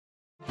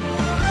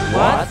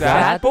What's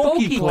that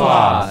Poke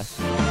class?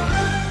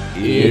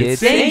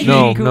 It's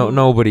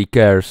Nobody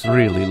cares,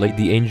 really. Like,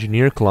 the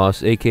engineer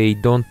class, aka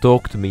don't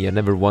talk to me, I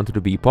never wanted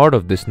to be part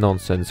of this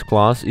nonsense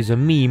class, is a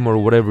meme or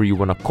whatever you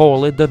wanna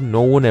call it that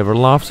no one ever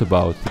laughs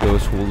about. To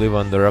those who live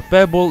under a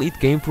pebble, it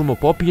came from a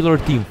popular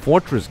Team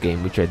Fortress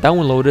game which I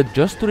downloaded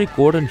just to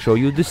record and show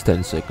you this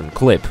 10-second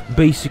clip.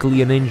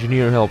 Basically, an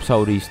engineer helps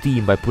out his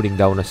team by putting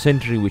down a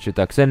sentry which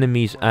attacks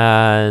enemies,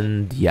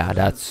 and yeah,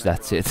 that's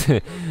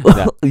it.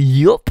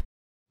 Yup.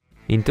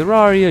 In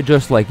Terraria,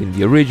 just like in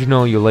the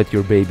original, you let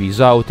your babies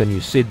out and you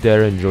sit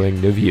there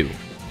enjoying the view.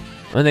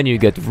 And then you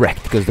get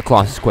wrecked because the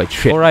class is quite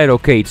shit. Alright,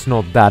 okay, it's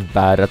not that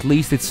bad, at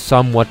least it's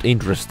somewhat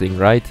interesting,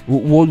 right?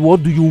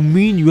 What do you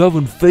mean? You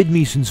haven't fed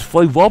me since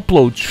 5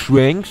 uploads,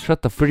 Shranks?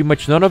 Shut up, pretty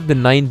much none of the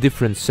 9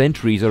 different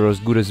sentries are as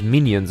good as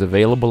minions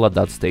available at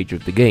that stage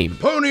of the game.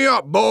 Pony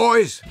up,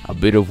 boys! A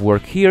bit of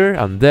work here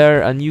and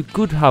there and you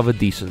could have a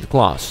decent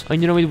class.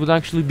 And you know, it would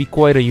actually be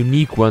quite a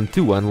unique one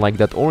too, unlike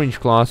that orange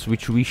class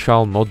which we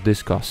shall not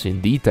discuss in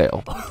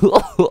detail.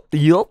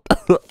 Yup.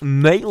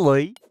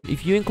 Melee.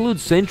 If you include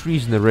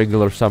sentries in a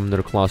regular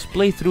summoner class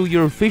playthrough,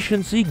 your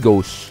efficiency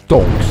goes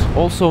stonks.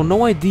 Also,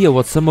 no idea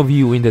what some of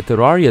you in the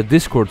Terraria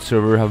Discord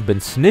server have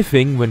been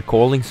sniffing when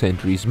calling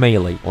sentries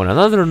melee. On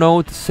another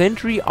note,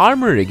 sentry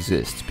armor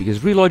exists, because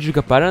Relogic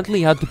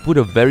apparently had to put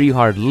a very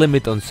hard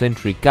limit on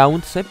sentry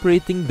count,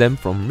 separating them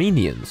from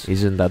minions.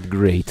 Isn't that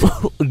great?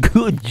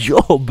 Good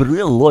job,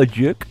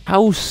 Relogic.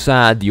 How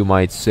sad, you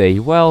might say.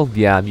 Well,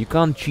 yeah, you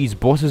can't cheese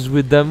bosses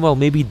with them, well,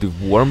 maybe the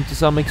worm to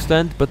some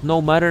extent, but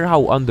no matter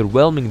how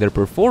underwhelming their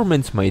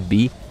performance might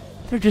be,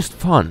 they're just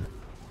fun.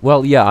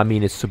 Well, yeah, I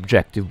mean, it's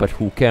subjective, but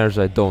who cares?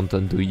 I don't,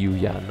 and do you?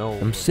 Yeah, no.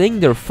 I'm saying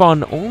they're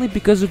fun only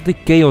because of the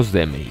chaos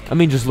they make. I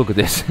mean, just look at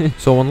this.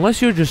 So unless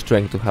you're just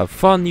trying to have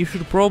fun, you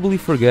should probably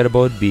forget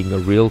about being a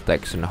real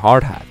Texan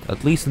hardhat,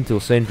 at least until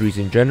sentries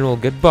in general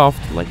get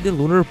buffed, like the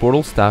Lunar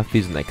Portal Staff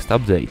is next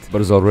update.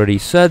 But as already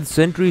said,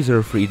 sentries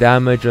are free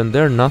damage and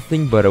they're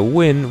nothing but a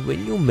win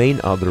when you main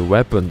other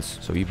weapons.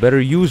 So you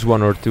better use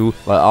one or two.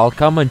 Well, I'll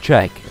come and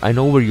check. I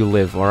know where you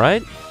live,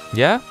 alright?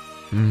 Yeah?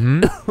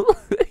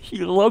 He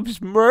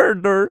loves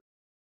murder.